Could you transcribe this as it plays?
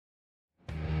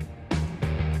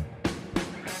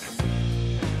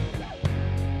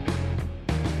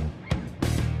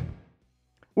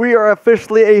We are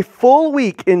officially a full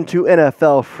week into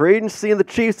NFL free agency, and the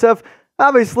Chiefs have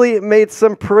obviously made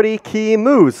some pretty key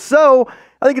moves. So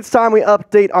I think it's time we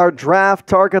update our draft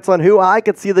targets on who I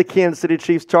could see the Kansas City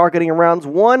Chiefs targeting in rounds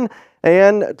 1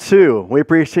 and 2. We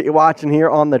appreciate you watching here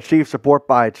on the Chiefs Report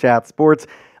by Chat Sports.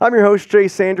 I'm your host,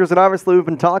 Jace Andrews, and obviously we've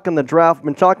been talking the draft,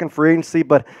 we've been talking free agency,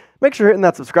 but make sure you're hitting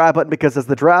that subscribe button because as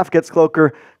the draft gets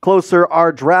closer,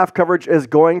 our draft coverage is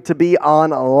going to be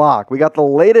on lock. We got the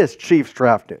latest Chiefs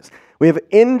draft news. We have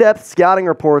in-depth scouting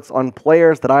reports on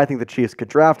players that I think the Chiefs could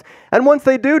draft. And once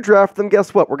they do draft them,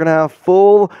 guess what? We're going to have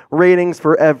full ratings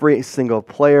for every single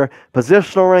player,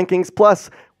 positional rankings, plus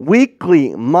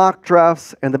weekly mock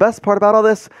drafts. And the best part about all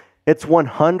this, it's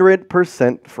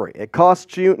 100% free. It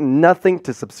costs you nothing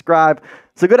to subscribe.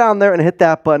 So go down there and hit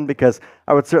that button because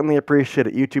I would certainly appreciate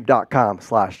it.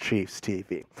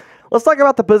 YouTube.com/ChiefsTV. Let's talk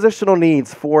about the positional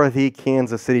needs for the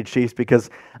Kansas City Chiefs because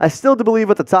I still do believe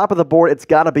at the top of the board it's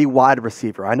got to be wide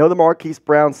receiver. I know the Marquise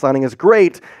Brown signing is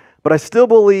great, but I still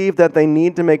believe that they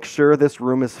need to make sure this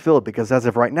room is filled because as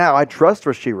of right now, I trust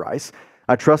Rashee Rice.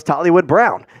 I trust Hollywood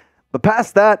Brown. But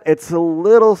past that, it's a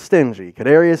little stingy.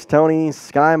 Kadarius Toney,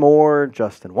 Sky Moore,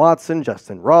 Justin Watson,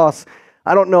 Justin Ross.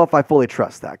 I don't know if I fully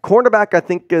trust that. Cornerback, I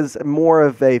think, is more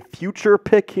of a future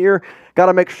pick here. Got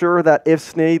to make sure that if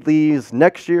Snead leaves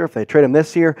next year, if they trade him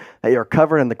this year, that you're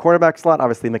covered in the cornerback slot.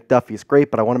 Obviously, McDuffie's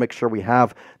great, but I want to make sure we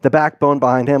have the backbone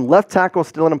behind him. Left tackle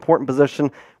still an important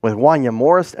position with Wanya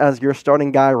Morris as your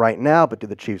starting guy right now, but do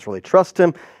the Chiefs really trust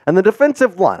him? And the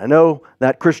defensive line. I know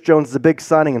that Chris Jones is a big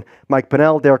signing, and Mike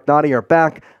Pennell, Derek Nottie are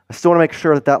back. I still want to make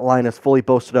sure that that line is fully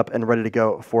boasted up and ready to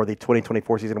go for the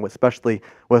 2024 season, especially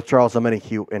with Charles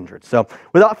Omenihu injured. So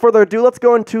without further ado, let's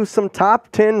go into some top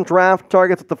 10 draft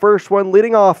targets. With the first one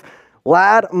leading off,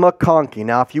 Ladd McConkey.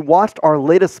 Now, if you watched our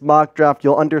latest mock draft,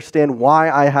 you'll understand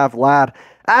why I have Ladd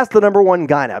as the number one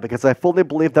guy now, because I fully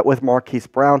believe that with Marquise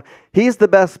Brown, he's the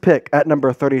best pick at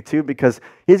number 32 because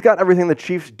he's got everything the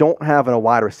Chiefs don't have in a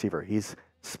wide receiver. He's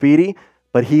speedy,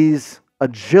 but he's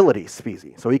agility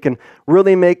speedy. So he can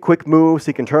really make quick moves.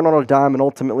 He can turn on a dime and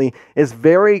ultimately is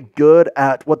very good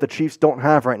at what the Chiefs don't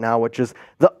have right now, which is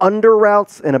the under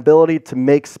routes and ability to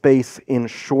make space in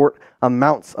short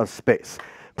amounts of space.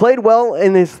 Played well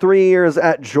in his 3 years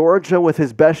at Georgia, with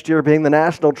his best year being the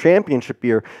national championship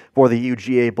year for the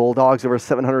UGA Bulldogs, over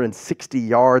 760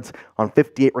 yards on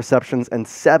 58 receptions and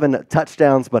 7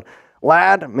 touchdowns. But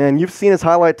Ladd, man, you've seen his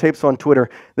highlight tapes on Twitter.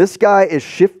 This guy is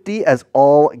shifty as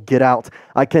all get out.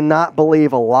 I cannot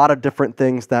believe a lot of different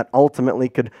things that ultimately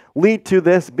could lead to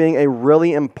this being a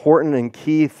really important and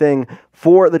key thing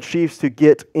for the Chiefs to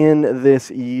get in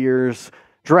this year's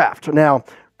draft. Now,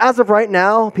 as of right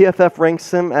now, PFF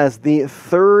ranks him as the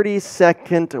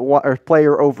 32nd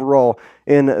player overall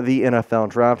in the NFL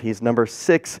draft. He's number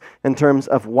 6 in terms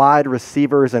of wide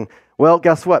receivers, and well,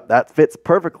 guess what? That fits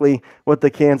perfectly with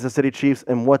the Kansas City Chiefs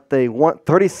and what they want.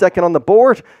 32nd on the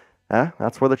board.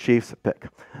 That's where the Chiefs pick.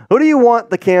 Who do you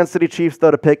want the Kansas City Chiefs, though,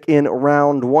 to pick in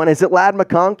round 1? Is it Ladd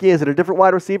McConkey? Is it a different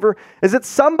wide receiver? Is it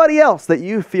somebody else that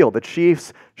you feel the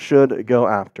Chiefs should go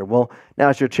after? Well,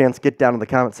 now's your chance. Get down in the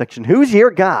comment section. Who's your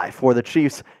guy for the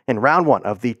Chiefs in round 1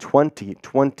 of the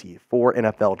 2024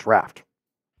 NFL Draft?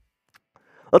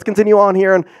 Let's continue on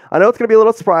here, and I know it's going to be a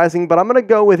little surprising, but I'm going to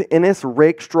go with Ennis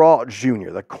Rakestraw Jr.,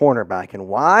 the cornerback. And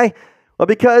why? Well,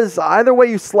 because either way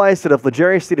you slice it, if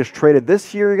L'Jarius Sneed is traded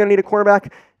this year, you're going to need a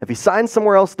cornerback. If he signs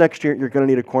somewhere else next year, you're going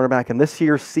to need a cornerback. And this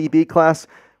year's CB class,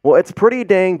 well, it's pretty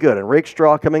dang good. And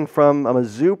Rakestraw, coming from a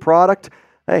Mizzou product,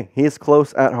 hey, he's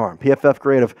close at harm. PFF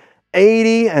grade of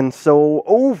 80, and so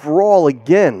overall,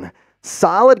 again,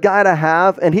 solid guy to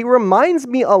have, and he reminds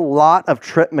me a lot of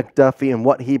Trent McDuffie and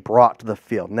what he brought to the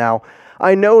field. Now,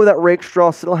 I know that Rakestraw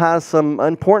still has some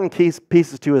important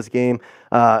pieces to his game.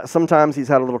 Sometimes he's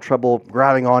had a little trouble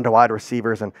grabbing onto wide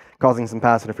receivers and causing some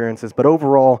pass interferences, but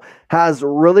overall has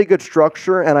really good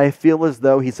structure, and I feel as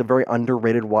though he's a very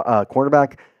underrated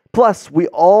cornerback. Plus, we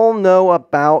all know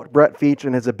about Brett Veach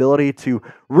and his ability to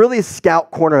really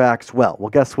scout cornerbacks well.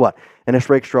 Well, guess what? Ennis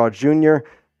Rakestraw Jr.,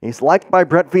 he's liked by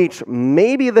Brett Veach.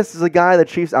 Maybe this is a guy the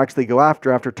Chiefs actually go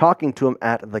after talking to him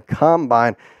at the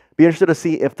Combine. Be interested to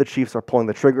see if the Chiefs are pulling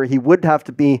the trigger. He would have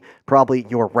to be probably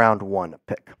your round 1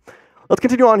 pick. Let's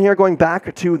continue on here, going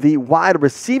back to the wide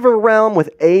receiver realm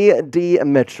with A.D.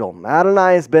 Mitchell.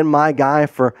 Adonai has been my guy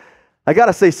for, I got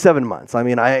to say, 7 months. I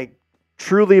mean, I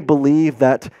truly believe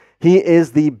that he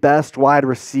is the best wide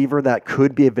receiver that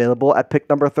could be available at pick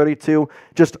number 32,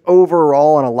 just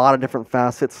overall on a lot of different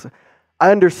facets.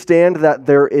 I understand that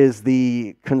there is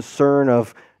the concern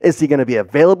of, is he going to be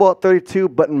available at 32?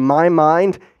 But in my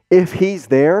mind, if he's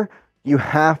there, you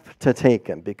have to take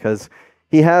him because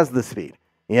he has the speed.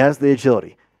 He has the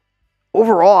agility.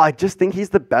 Overall, I just think he's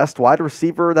the best wide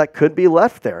receiver that could be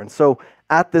left there. And so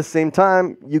at the same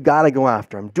time, you got to go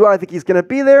after him. Do I think he's going to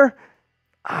be there?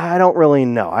 I don't really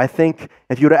know. I think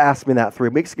if you would have asked me that 3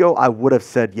 weeks ago, I would have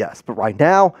said yes. But right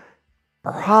now,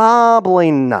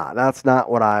 probably not. That's not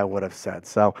what I would have said.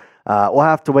 So we'll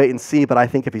have to wait and see. But I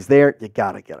think if he's there, you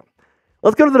got to get him.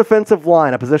 Let's go to the defensive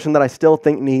line, a position that I still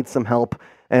think needs some help,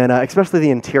 and especially the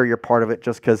interior part of it,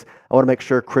 just because I want to make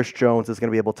sure Chris Jones is going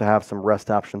to be able to have some rest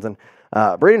options. And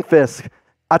Braden Fisk,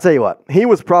 I'll tell you what, he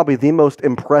was probably the most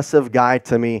impressive guy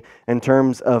to me in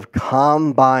terms of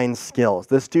combine skills.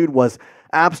 This dude was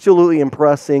absolutely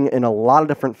impressing in a lot of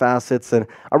different facets, and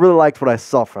I really liked what I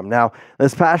saw from him. Now,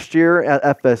 this past year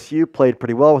at FSU, played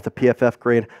pretty well with a PFF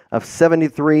grade of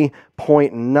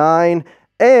 73.9,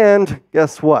 and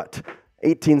guess what?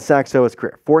 18 sacks over his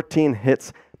career, 14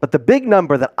 hits. But the big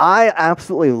number that I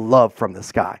absolutely love from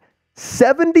this guy,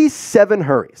 77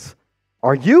 hurries.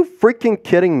 Are you freaking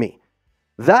kidding me?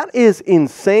 That is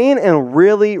insane and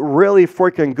really, really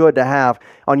freaking good to have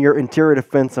on your interior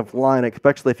defensive line,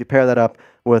 especially if you pair that up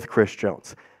with Chris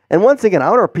Jones. And once again, I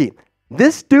want to repeat,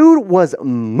 this dude was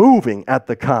moving at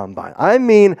the combine. I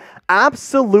mean,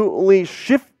 absolutely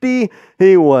shifty.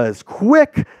 He was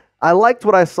quick. I liked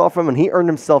what I saw from him, and he earned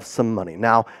himself some money.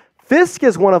 Now, Fisk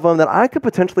is one of them that I could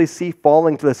potentially see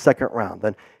falling to the second round.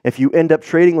 Then if you end up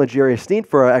trading L'Jarius Sneed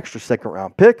for an extra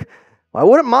second-round pick, I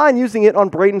wouldn't mind using it on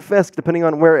Braden Fisk, depending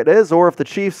on where it is, or if the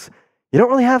Chiefs, you don't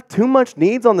really have too much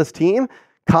needs on this team,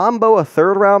 combo a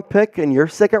third-round pick and your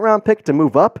second-round pick to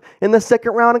move up in the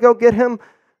second round and go get him,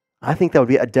 I think that would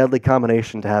be a deadly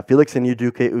combination to have Felix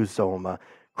Anudike-Uzomah,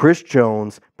 Chris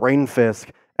Jones, Braden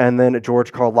Fisk, and then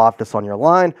George Karlaftis on your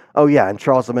line. Oh, yeah, and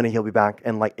Charles Omeni, he'll be back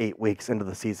in like 8 weeks into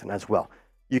the season as well.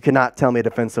 You cannot tell me a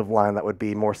defensive line that would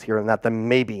be more secure than that than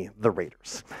maybe the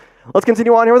Raiders. Let's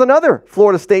continue on here with another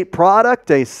Florida State product,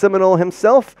 a Seminole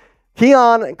himself,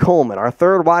 Keon Coleman, our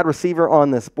third wide receiver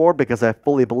on this board, because I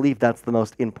fully believe that's the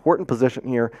most important position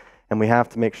here, and we have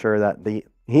to make sure that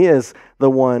he is the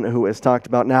one who is talked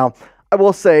about. Now, I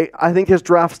will say, I think his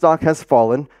draft stock has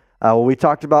fallen. We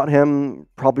talked about him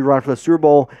probably right after the Super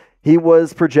Bowl. He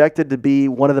was projected to be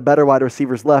one of the better wide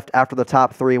receivers left after the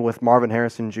top 3 with Marvin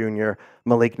Harrison Jr.,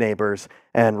 Malik Neighbors,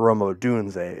 and Rome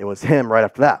Odunze. It was him right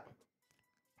after that.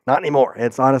 Not anymore.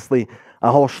 It's honestly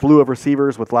a whole slew of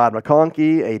receivers with Ladd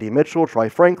McConkey, A.D. Mitchell, Troy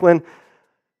Franklin.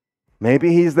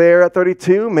 Maybe he's there at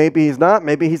 32. Maybe he's not.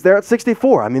 Maybe he's there at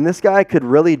 64. I mean, this guy could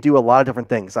really do a lot of different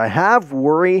things. I have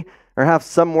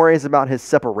some worries about his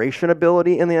separation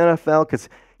ability in the NFL because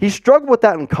he struggled with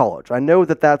that in college. I know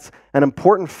that that's an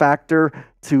important factor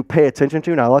to pay attention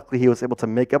to. Now, luckily, he was able to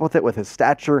make up with it with his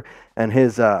stature, and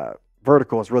his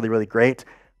vertical is really, really great.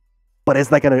 But is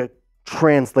that going to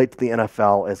translate to the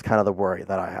NFL is kind of the worry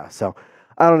that I have. So,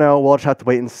 I don't know. We'll just have to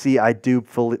wait and see. I do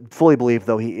fully believe,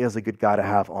 though, he is a good guy to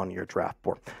have on your draft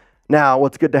board. Now,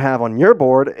 what's good to have on your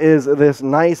board is this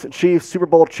nice Chiefs Super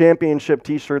Bowl championship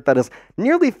t-shirt that is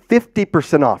nearly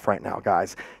 50% off right now,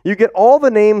 guys. You get all the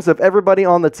names of everybody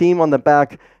on the team on the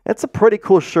back. It's a pretty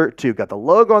cool shirt, too. Got the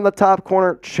logo on the top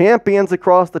corner, champions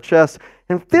across the chest,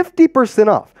 and 50%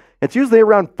 off. It's usually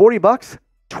around $40.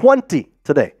 20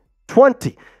 today.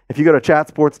 20. If you go to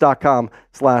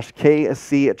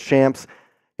chatsports.com/KCChamps,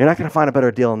 you're not going to find a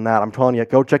better deal than that. I'm telling you,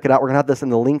 go check it out. We're going to have this in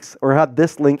the links, or have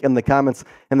this link in the comments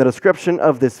in the description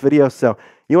of this video. So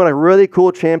you want a really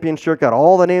cool champion shirt, got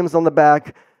all the names on the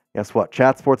back. Guess what?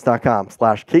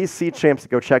 Chatsports.com/KCChamps to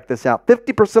go check this out.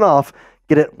 50% off.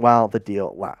 Get it while the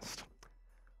deal lasts.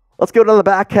 Let's go to the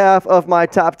back half of my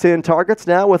top 10 targets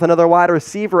now with another wide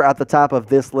receiver at the top of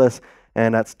this list.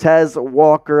 And that's Tez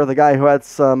Walker, the guy who had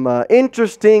some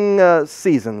interesting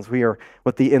seasons here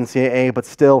with the NCAA, but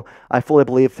still, I fully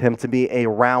believe him to be a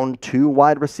round 2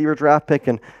 wide receiver draft pick.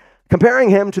 And comparing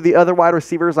him to the other wide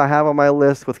receivers I have on my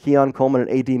list with Keon Coleman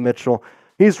and A.D. Mitchell,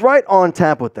 he's right on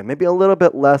tap with them, maybe a little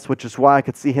bit less, which is why I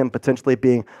could see him potentially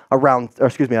being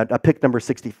a pick number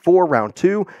 64, round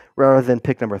 2, rather than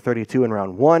pick number 32 in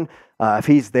round 1. If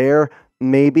he's there,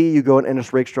 maybe you go and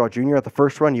Ennis Rakestraw Jr. at the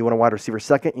first run. You want a wide receiver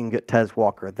second, you can get Tez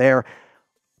Walker there.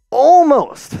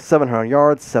 Almost 700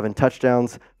 yards, 7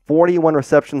 touchdowns, 41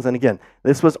 receptions. And again,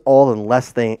 this was all in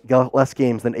less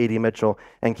games than A.D. Mitchell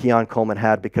and Keon Coleman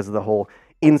had because of the whole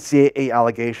NCAA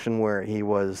allegation where he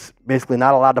was basically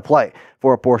not allowed to play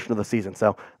for a portion of the season.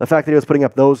 So the fact that he was putting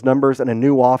up those numbers and a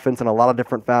new offense and a lot of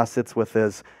different facets with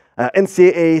his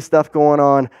NCAA stuff going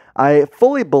on, I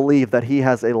fully believe that he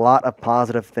has a lot of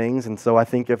positive things. And so I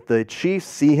think if the Chiefs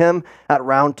see him at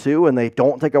round 2 and they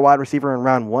don't take a wide receiver in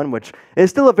round 1, which is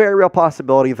still a very real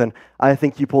possibility, then I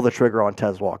think you pull the trigger on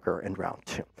Tez Walker in round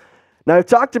 2. Now, we've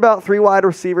talked about 3 wide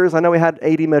receivers. I know we had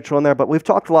A.D. Mitchell in there, but we've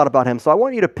talked a lot about him. So I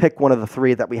want you to pick one of the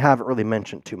 3 that we haven't really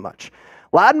mentioned too much.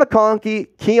 Ladd McConkey,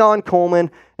 Keon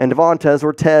Coleman, and Devontae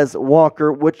or Tez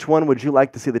Walker. Which one would you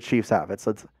like to see the Chiefs have? If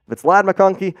it's Ladd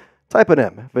McConkey, type an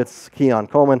M. If it's Keon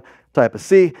Coleman, type a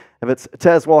C. If it's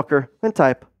Tez Walker, then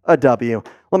type a W.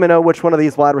 Let me know which one of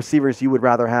these wide receivers you would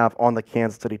rather have on the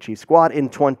Kansas City Chiefs squad in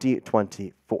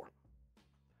 2024.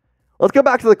 Let's go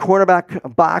back to the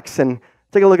cornerback box and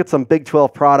take a look at some Big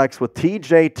 12 products with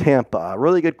TJ Tampa, a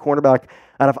really good cornerback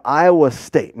out of Iowa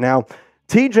State. Now,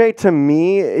 TJ to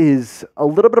me is a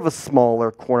little bit of a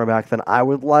smaller cornerback than I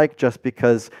would like, just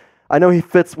because I know he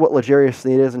fits what L'Jarius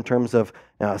Sneed is in terms of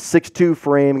 6'2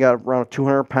 frame, got around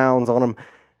 200 pounds on him.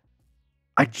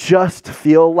 I just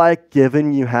feel like,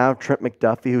 given you have Trent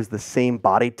McDuffie, who's the same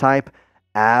body type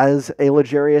as a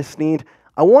L'Jarius Sneed,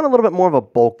 I want a little bit more of a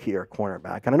bulkier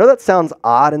cornerback. And I know that sounds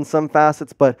odd in some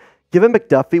facets, but given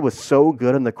McDuffie was so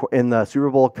good in the Super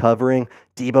Bowl covering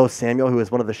Deebo Samuel, who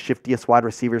is one of the shiftiest wide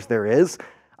receivers there is,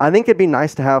 I think it'd be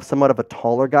nice to have somewhat of a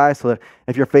taller guy so that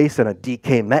if you're facing a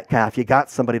DK Metcalf, you got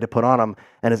somebody to put on him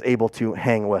and is able to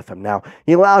hang with him. Now,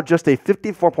 he allowed just a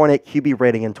 54.8 QB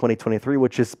rating in 2023,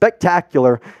 which is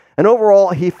spectacular. And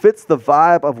overall, he fits the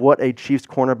vibe of what a Chiefs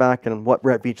cornerback and what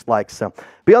Brett Veach likes. So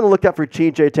be on the lookout for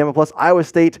TJ Tampa. Plus, Iowa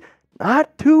State,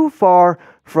 not too far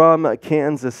from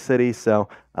Kansas City. So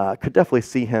could definitely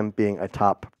see him being a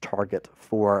top target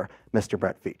for Mr.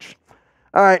 Brett Veach.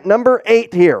 All right, number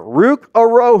 8 here, Rook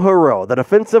Orohoro, the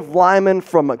defensive lineman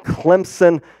from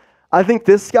Clemson. I think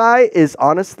this guy is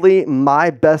honestly my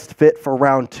best fit for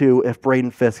round 2 if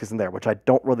Braden Fisk isn't there, which I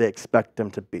don't really expect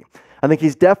him to be. I think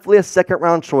he's definitely a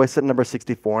second-round choice at number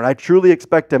 64, and I truly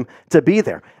expect him to be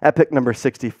there at pick number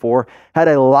 64. Had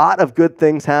a lot of good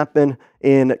things happen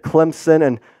in Clemson,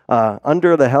 and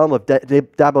under the helm of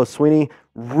Dabo Swinney,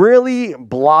 really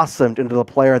blossomed into the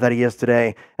player that he is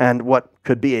today and what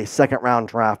could be a second-round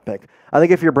draft pick. I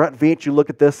think if you're Brett Veach, you look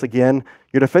at this again.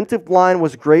 Your defensive line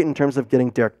was great in terms of getting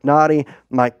Derek Nottie,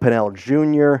 Mike Pennell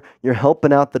Jr. You're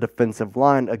helping out the defensive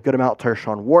line, a good amount.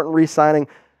 Tershawn Wharton re-signing.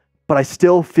 But I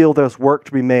still feel there's work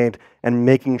to be made and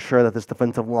making sure that this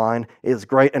defensive line is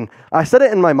great. And I said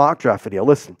it in my mock draft video.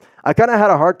 Listen, I kind of had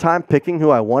a hard time picking who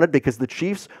I wanted because the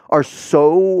Chiefs are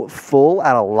so full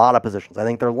at a lot of positions. I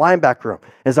think their linebacker room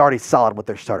is already solid with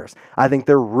their starters. I think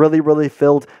they're really, really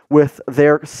filled with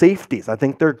their safeties. I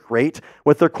think they're great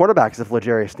with their quarterbacks if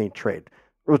L'Jarius Sneed trade,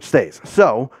 which stays.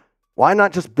 So why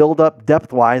not just build up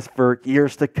depth-wise for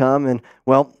years to come and,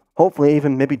 well, hopefully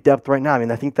even maybe depth right now. I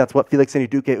mean, I think that's what Felix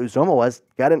Anudike-Uzomah was.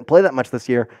 Guy didn't play that much this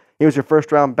year. He was your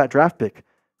first-round draft pick.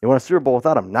 You won a Super Bowl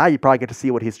without him. Now you probably get to see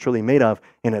what he's truly made of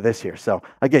in it this year. So,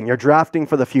 again, you're drafting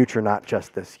for the future, not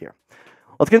just this year.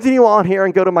 Let's continue on here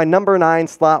and go to my number 9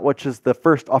 slot, which is the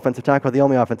first offensive tackle, the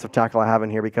only offensive tackle I have in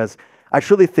here, because I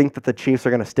truly think that the Chiefs are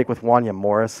going to stick with Wanya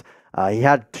Morris. He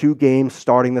had 2 games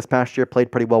starting this past year,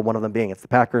 played pretty well, one of them being against the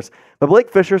Packers. But Blake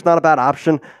Fisher's not a bad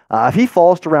option. If he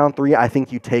falls to round 3, I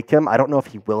think you take him. I don't know if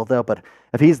he will, though, but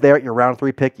if he's there at your round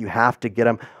 3 pick, you have to get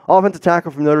him. Offensive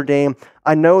tackle from Notre Dame.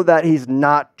 I know that he's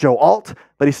not Joe Alt,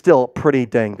 but he's still pretty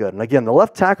dang good. And again, the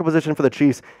left tackle position for the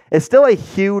Chiefs is still a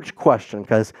huge question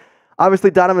because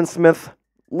obviously Donovan Smith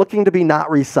looking to be not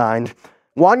re-signed.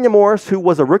 Wanya Morris, who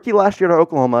was a rookie last year at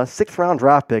Oklahoma, 6th-round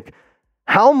draft pick.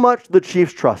 How much the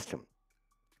Chiefs trust him?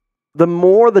 The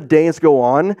more the days go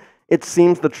on, it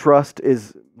seems the trust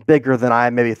is bigger than I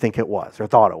maybe think it was or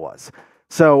thought it was.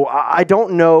 So I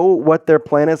don't know what their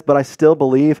plan is, but I still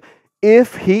believe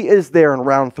if he is there in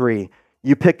round 3,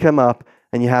 you pick him up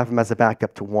and you have him as a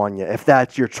backup to Wanya, if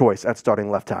that's your choice at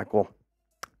starting left tackle.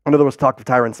 I know there was talk of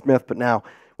Tyron Smith, but now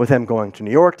with him going to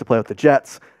New York to play with the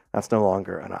Jets, that's no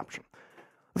longer an option.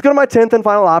 Let's go to my 10th and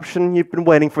final option. You've been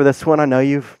waiting for this one. I know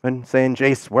you've been saying,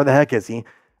 Jace, where the heck is he?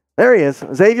 There he is,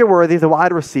 Xavier Worthy, the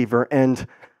wide receiver. And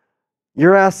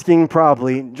you're asking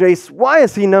probably, Jace, why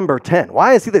is he number 10?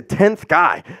 Why is he the 10th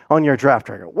guy on your draft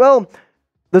record? Well,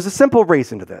 there's a simple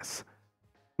reason to this.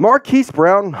 Marquise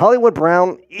Brown, Hollywood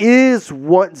Brown, is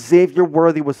what Xavier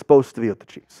Worthy was supposed to be with the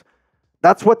Chiefs.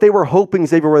 That's what they were hoping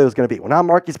Xavier Worthy was going to be. Well, now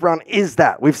Marquise Brown is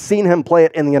that. We've seen him play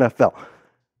it in the NFL.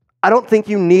 I don't think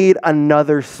you need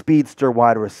another speedster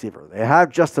wide receiver. They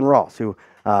have Justin Ross, who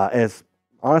is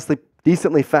honestly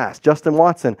decently fast. Justin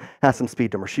Watson has some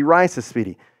speed to him. Rashee Rice is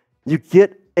speedy. You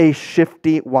get a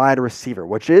shifty wide receiver,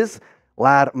 which is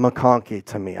Ladd McConkey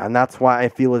to me. And that's why I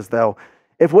feel as though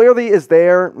if Worthy is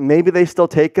there, maybe they still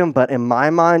take him. But in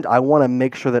my mind, I want to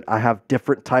make sure that I have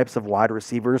different types of wide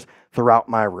receivers throughout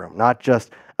my room, not just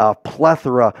a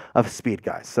plethora of speed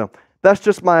guys. So that's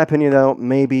just my opinion, though.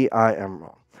 Maybe I am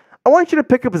wrong. I want you to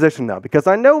pick a position, though, because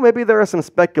I know maybe there is some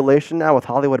speculation now with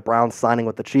Hollywood Brown signing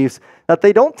with the Chiefs that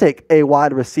they don't take a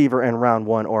wide receiver in round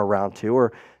 1 or round 2,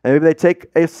 or maybe they take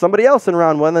somebody else in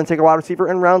round 1 and then take a wide receiver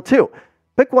in round 2.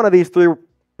 Pick one of these 3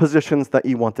 positions that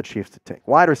you want the Chiefs to take.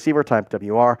 Wide receiver type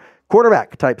WR,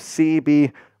 quarterback type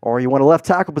CB, or you want a left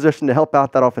tackle position to help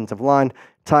out that offensive line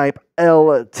type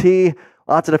LT.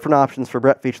 Lots of different options for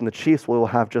Brett Veach and the Chiefs. We'll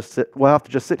have to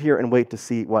just sit here and wait to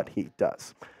see what he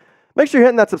does. Make sure you're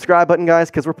hitting that subscribe button, guys,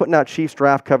 because we're putting out Chiefs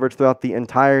draft coverage throughout the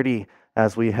entirety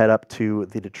as we head up to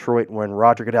the Detroit when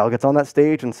Roger Goodell gets on that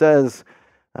stage and says,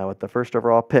 with the first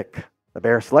overall pick, the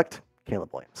Bears select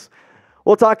Caleb Williams.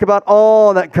 We'll talk about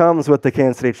all that comes with the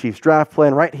Kansas City Chiefs draft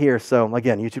plan right here. So,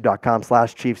 again,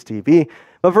 youtube.com/ChiefsTV.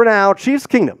 But for now, Chiefs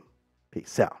Kingdom.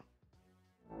 Peace out.